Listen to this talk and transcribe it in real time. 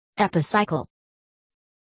Epicycle.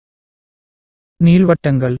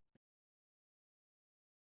 நீள்வட்டங்கள்.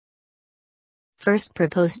 First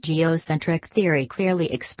proposed geocentric theory clearly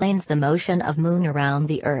explains the motion of Moon around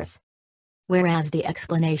the Earth, whereas the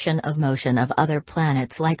explanation of motion of other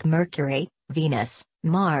planets like Mercury, Venus,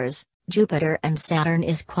 Mars, Jupiter and Saturn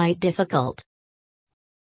is quite difficult.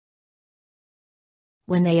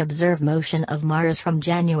 When they observe motion of Mars from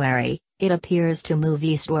January, it appears to move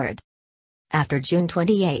eastward. After June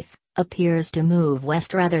 28, appears to move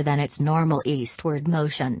west rather than its normal eastward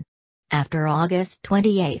motion. After August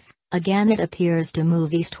 28, again it appears to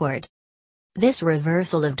move eastward. This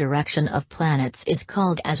reversal of direction of planets is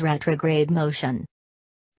called as retrograde motion.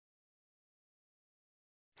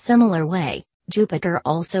 Similar way, Jupiter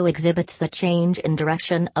also exhibits the change in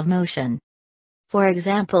direction of motion. For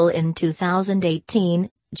example, in 2018,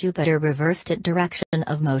 Jupiter reversed its direction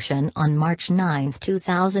of motion on March 9,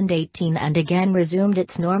 2018 and again resumed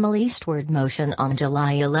its normal eastward motion on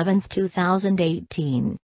July 11,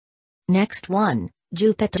 2018. Next one,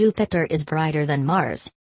 Jupiter is brighter than Mars.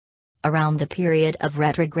 Around the period of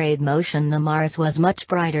retrograde motion the Mars was much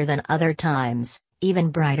brighter than other times,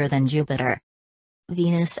 even brighter than Jupiter.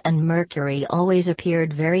 Venus and Mercury always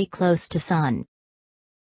appeared very close to Sun.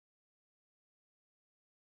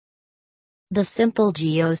 The simple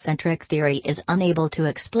geocentric theory is unable to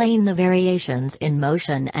explain the variations in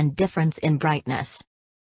motion and difference in brightness.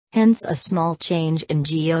 Hence a small change in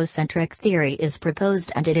geocentric theory is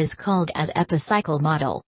proposed and it is called as epicycle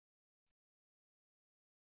model.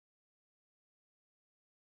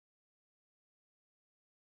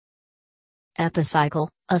 Epicycle,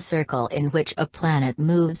 a circle in which a planet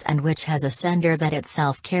moves and which has a center that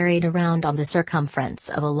itself carried around on the circumference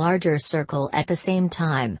of a larger circle at the same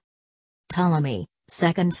time. Ptolemy,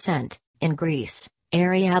 2nd cent, in Greece,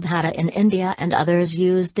 Aryabhata in India and others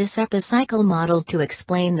used this epicycle model to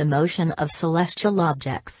explain the motion of celestial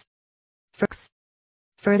objects.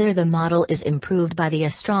 Further, the model is improved by the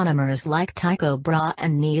astronomers like Tycho Brahe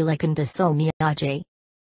and Nilakan de Somyaji.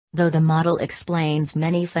 Though the model explains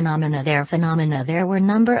many phenomena there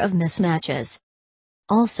were number of mismatches.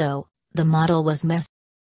 Also, the model was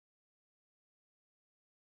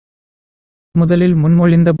முதலில்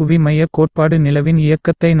முன்மொழிந்த புவி மைய கோட்பாடு நிலவின்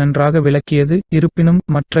இயக்கத்தை நன்றாக விளக்கியது. இருப்பினும்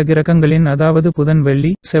மற்ற கிரகங்களின் அதாவது புதன்,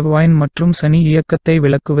 வெள்ளி, செவ்வாயின் மற்றும் சனி இயக்கத்தை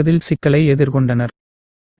விளக்குவதில் சிக்கலை எதிர்கொண்டனர்.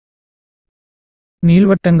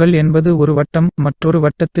 நீள்வட்டங்கள் என்பது ஒரு வட்டம் மற்றொரு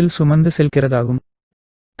வட்டத்தில் சுமந்து செல்கிறதாகும்.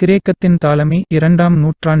 கிரேக்கத்தின் தாலமி 2ஆம்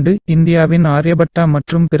நூற்றாண்டு இந்தியாவின் ஆரியபட்டா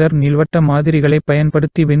மற்றும் பிறர் நீள்வட்ட மாதிரிகளை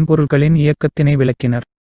பயன்படுத்தி விண்பொருள்களின் இயக்கத்தினை விளக்கினர்.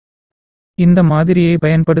 இந்த மாதிரியை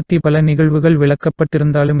பயன்படுத்தி பல நிகழ்வுகள்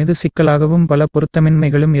விளக்கப்பட்டிருந்தாலும் இது சிக்கலாகவும் பல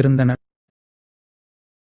பொருத்தமின்மைகளும் இருந்தன.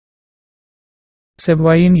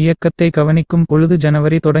 செவ்வாயின் இயக்கத்தை கவனிக்கும் பொழுது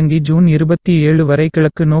ஜனவரி தொடங்கி ஜூன் 27 வரை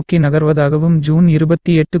கிழக்கு நோக்கி நகர்வதாகவும் ஜூன்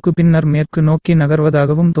 28க்கு பின்னர் மேற்கு நோக்கி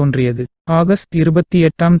நகர்வதாகவும் தோன்றியது. ஆகஸ்ட்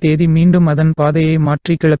 28ஆம் தேதி மீண்டும் அதன் பாதையை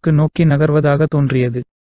மாற்றி கிழக்கு நோக்கி நகர்வதாக தோன்றியது.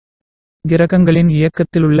 கிரகங்களின்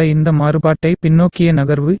இயக்கத்திலுள்ள இந்த மாறுபாட்டை பின்னோக்கிய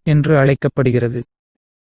நகர்வு என்று அழைக்கப்படுகிறது.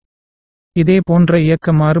 இதே போன்ற இயக்க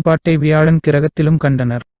மாறுபாட்டை வியாழன் கிரகத்திலும்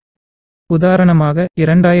கண்டனர். உதாரணமாக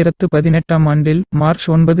 2018ஆம் ஆண்டில் மார்ச்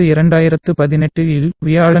 9, 2018 இல்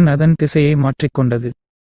வியாழன் அதன் திசையை மாற்றிக்கொண்டது.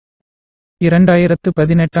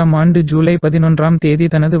 2018ஆம் ஆண்டு ஜூலை 11ஆம் தேதி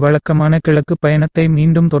தனது வழக்கமான கிழக்கு பயணத்தை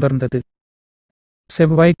மீண்டும் தொடர்ந்தது.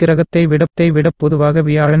 செவ்வாய் கிரகத்தை விட பொதுவாக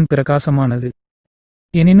வியாழன் பிரகாசமானது.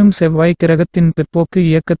 எனினும் செவ்வாய் கிரகத்தின் பிற்போக்கு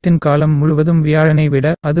இயக்கத்தின் காலம் முழுவதும் வியாழனை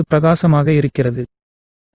விட அது பிரகாசமாக இருக்கிறது.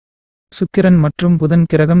 சுக்கிரன் மற்றும் புதன்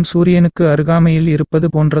கிரகம் சூரியனுக்கு அருகாமையில் இருப்பது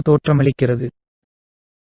போன்ற தோற்றமளிக்கிறது.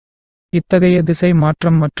 இத்தகைய திசை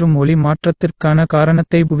மாற்றம் மற்றும் ஒளி மாற்றத்திற்கான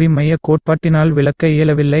காரணத்தை புவி மைய கோட்பாட்டினால் விளக்க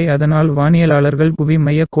இயலவில்லை. அதனால் வானியலாளர்கள் புவி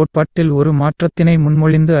மைய கோட்பாட்டில் ஒரு மாற்றத்தினை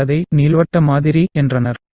முன்மொழிந்து அதை நீள்வட்ட மாதிரி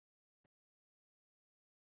என்றனர்.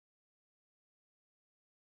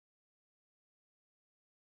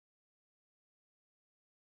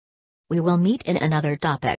 We will meet in another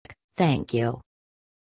topic. Thank you.